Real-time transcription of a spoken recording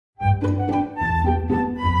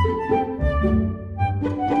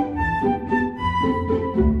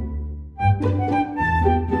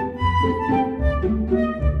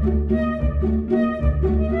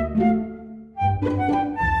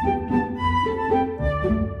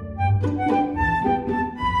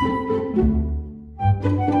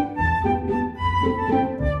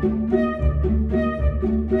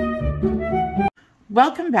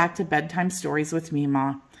Welcome back to Bedtime Stories with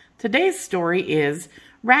Mima. Today's story is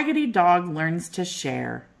Raggedy Dog Learns to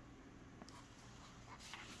Share.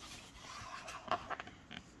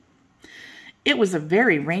 It was a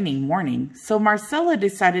very rainy morning, so Marcella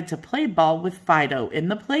decided to play ball with Fido in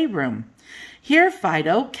the playroom. "Here,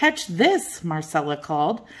 Fido, catch this," Marcella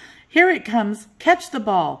called. "Here it comes. Catch the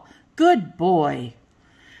ball. Good boy."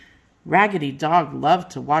 Raggedy Dog loved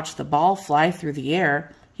to watch the ball fly through the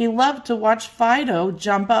air. He loved to watch Fido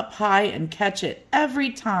jump up high and catch it every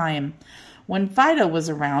time. When Fido was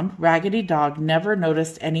around, Raggedy Dog never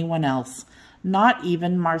noticed anyone else, not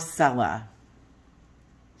even Marcella.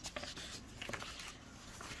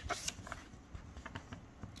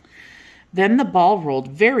 Then the ball rolled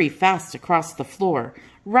very fast across the floor,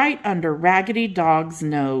 right under Raggedy Dog's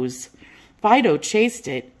nose. Fido chased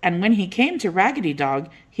it, and when he came to Raggedy Dog,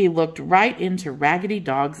 he looked right into Raggedy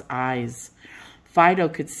Dog's eyes. Fido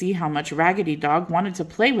could see how much Raggedy Dog wanted to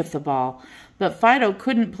play with the ball, but Fido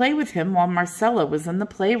couldn't play with him while Marcella was in the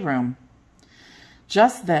playroom.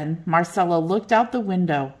 Just then, Marcella looked out the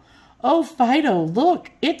window. "Oh, Fido,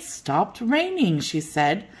 look, it stopped raining," she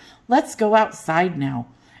said. "Let's go outside now."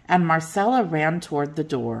 And Marcella ran toward the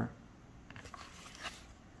door.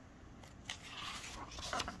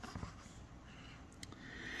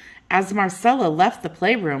 As Marcella left the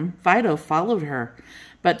playroom, Fido followed her.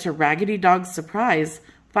 But to Raggedy Dog's surprise,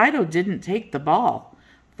 Fido didn't take the ball.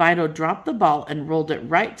 Fido dropped the ball and rolled it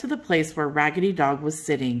right to the place where Raggedy Dog was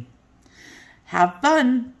sitting. "Have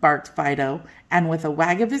fun," barked Fido, and with a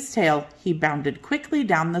wag of his tail, he bounded quickly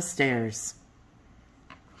down the stairs.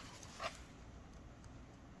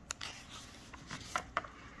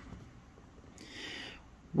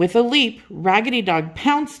 With a leap, Raggedy Dog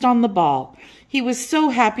pounced on the ball. He was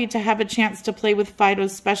so happy to have a chance to play with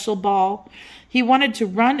Fido's special ball. He wanted to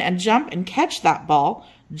run and jump and catch that ball,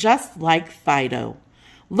 just like Fido.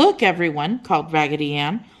 "Look, everyone," called Raggedy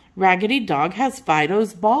Ann. "Raggedy Dog has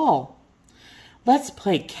Fido's ball." "Let's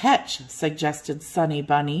play catch," suggested Sunny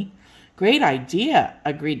Bunny. "Great idea,"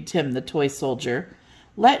 agreed Tim the toy soldier.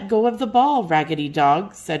 "Let go of the ball, Raggedy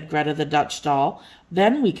Dog," said Greta the Dutch doll.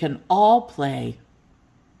 "Then we can all play."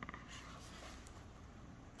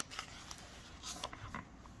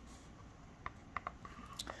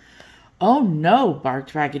 "Oh no,"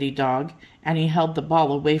 barked Raggedy Dog, and he held the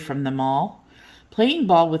ball away from them all. Playing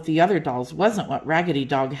ball with the other dolls wasn't what Raggedy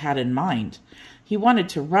Dog had in mind. He wanted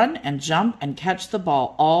to run and jump and catch the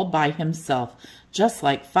ball all by himself, just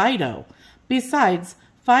like Fido. Besides,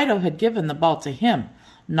 Fido had given the ball to him,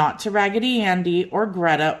 not to Raggedy Andy or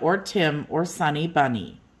Greta or Tim or Sunny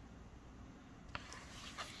Bunny.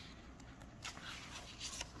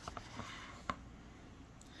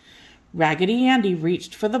 Raggedy Andy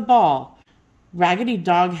reached for the ball. Raggedy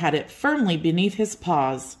Dog had it firmly beneath his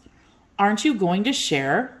paws. "Aren't you going to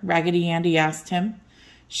share?" Raggedy Andy asked him.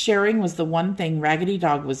 Sharing was the one thing Raggedy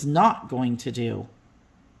Dog was not going to do.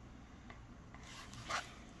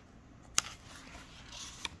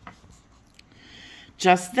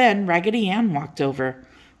 Just then, Raggedy Ann walked over.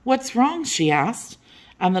 "What's wrong?" she asked,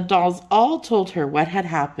 and the dolls all told her what had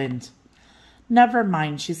happened. "Never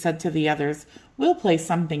mind," she said to the others. "We'll play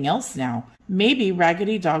something else now. Maybe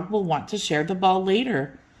Raggedy Dog will want to share the ball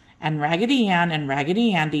later." And Raggedy Ann and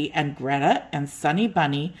Raggedy Andy and Greta and Sunny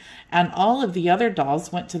Bunny and all of the other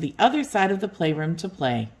dolls went to the other side of the playroom to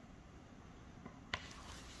play.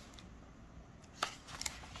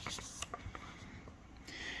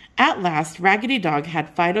 At last, Raggedy Dog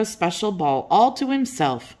had Fido's special ball all to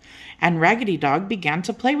himself, and Raggedy Dog began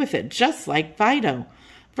to play with it just like Fido.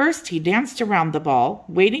 First, he danced around the ball,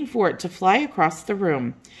 waiting for it to fly across the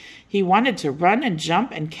room. He wanted to run and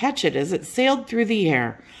jump and catch it as it sailed through the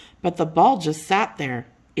air, but the ball just sat there.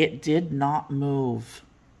 It did not move.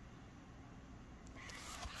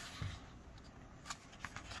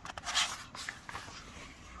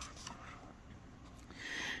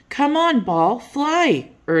 "Come on, ball,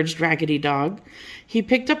 fly," urged Raggedy Dog. He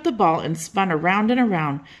picked up the ball and spun around and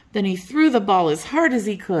around. Then he threw the ball as hard as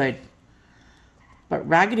he could. But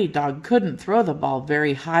Raggedy Dog couldn't throw the ball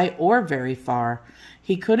very high or very far.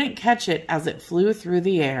 He couldn't catch it as it flew through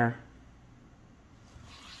the air.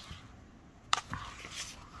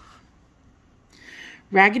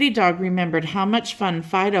 Raggedy Dog remembered how much fun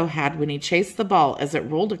Fido had when he chased the ball as it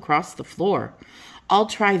rolled across the floor. "I'll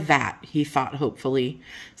try that," he thought hopefully.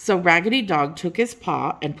 So Raggedy Dog took his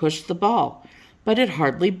paw and pushed the ball, but it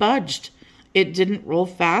hardly budged. It didn't roll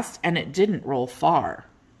fast and it didn't roll far.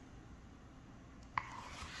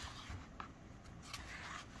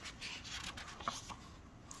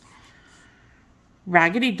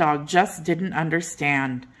 Raggedy Dog just didn't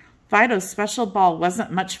understand. Fido's special ball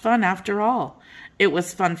wasn't much fun after all. It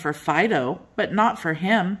was fun for Fido, but not for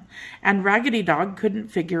him, and Raggedy Dog couldn't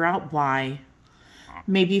figure out why.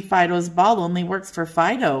 Maybe Fido's ball only works for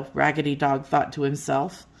Fido, Raggedy Dog thought to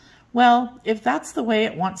himself. Well, if that's the way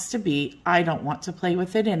it wants to be, I don't want to play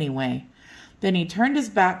with it anyway. Then he turned his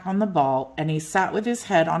back on the ball, and he sat with his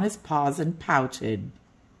head on his paws and pouted.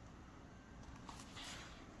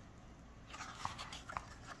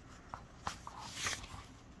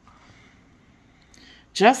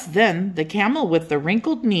 Just then, the camel with the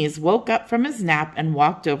wrinkled knees woke up from his nap and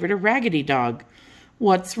walked over to Raggedy Dog.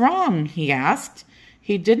 "What's wrong?" he asked.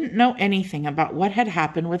 He didn't know anything about what had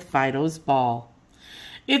happened with Fido's ball.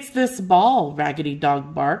 "It's this ball," Raggedy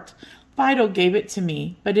Dog barked. "Fido gave it to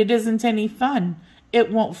me, but it isn't any fun.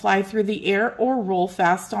 It won't fly through the air or roll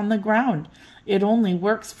fast on the ground. It only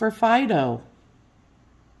works for Fido."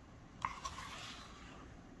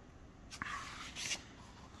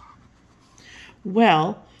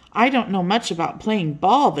 "Well, I don't know much about playing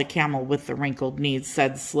ball," the camel with the wrinkled knees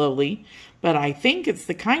said slowly, "but I think it's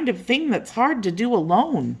the kind of thing that's hard to do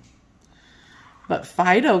alone." "But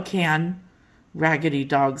Fido can," Raggedy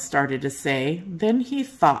Dog started to say. Then he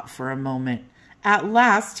thought for a moment. At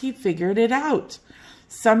last he figured it out.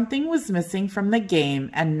 Something was missing from the game,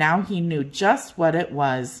 and now he knew just what it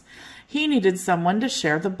was. He needed someone to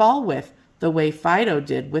share the ball with, the way Fido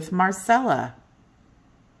did with Marcella.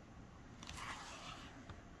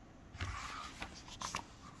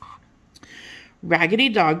 Raggedy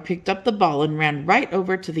Dog picked up the ball and ran right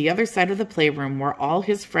over to the other side of the playroom where all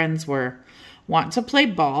his friends were. "Want to play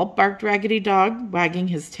ball?" barked Raggedy Dog, wagging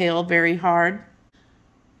his tail very hard.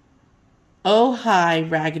 "Oh, hi,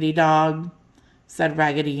 Raggedy Dog," said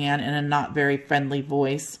Raggedy Ann in a not very friendly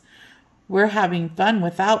voice. "We're having fun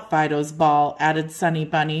without Fido's ball," added Sunny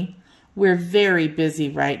Bunny. "We're very busy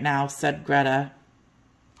right now," said Greta.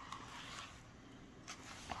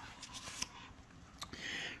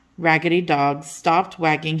 Raggedy Dog stopped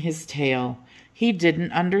wagging his tail. He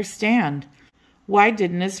didn't understand. Why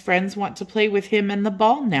didn't his friends want to play with him and the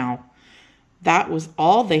ball now? That was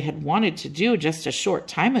all they had wanted to do just a short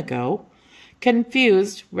time ago.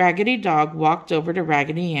 Confused, Raggedy Dog walked over to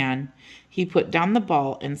Raggedy Ann. He put down the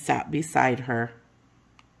ball and sat beside her.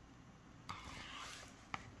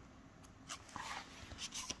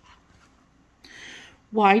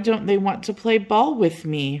 "Why don't they want to play ball with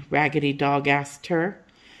me?" Raggedy Dog asked her.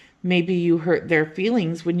 "Maybe you hurt their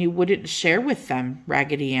feelings when you wouldn't share with them,"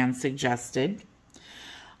 Raggedy Ann suggested.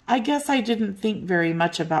 "I guess I didn't think very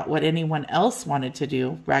much about what anyone else wanted to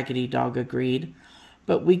do," Raggedy Dog agreed.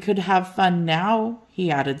 "But we could have fun now,"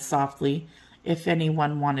 he added softly, "if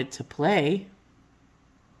anyone wanted to play."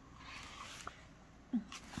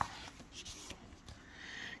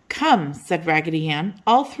 "Come," said Raggedy Ann,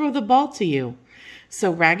 "I'll throw the ball to you."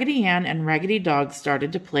 So Raggedy Ann and Raggedy Dog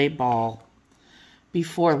started to play ball.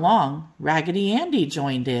 Before long, Raggedy Andy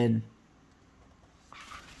joined in.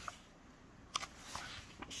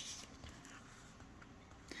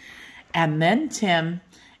 And then Tim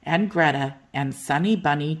and Greta and Sunny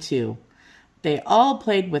Bunny too. They all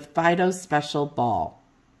played with Fido's special ball.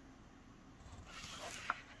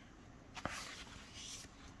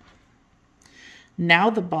 Now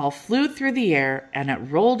the ball flew through the air and it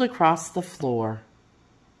rolled across the floor.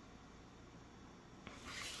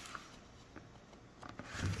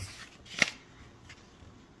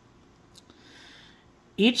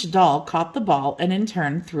 Each doll caught the ball and in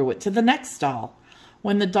turn threw it to the next doll.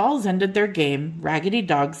 When the dolls ended their game, Raggedy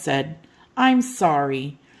Dog said, "I'm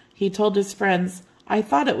sorry." He told his friends, "I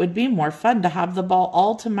thought it would be more fun to have the ball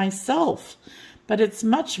all to myself, but it's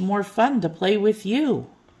much more fun to play with you."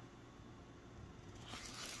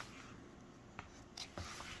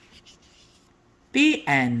 The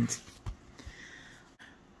end.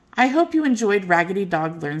 I hope you enjoyed Raggedy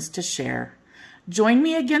Dog Learns to Share. Join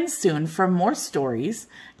me again soon for more stories.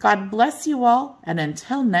 God bless you all, and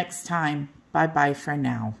until next time, bye-bye for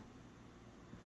now.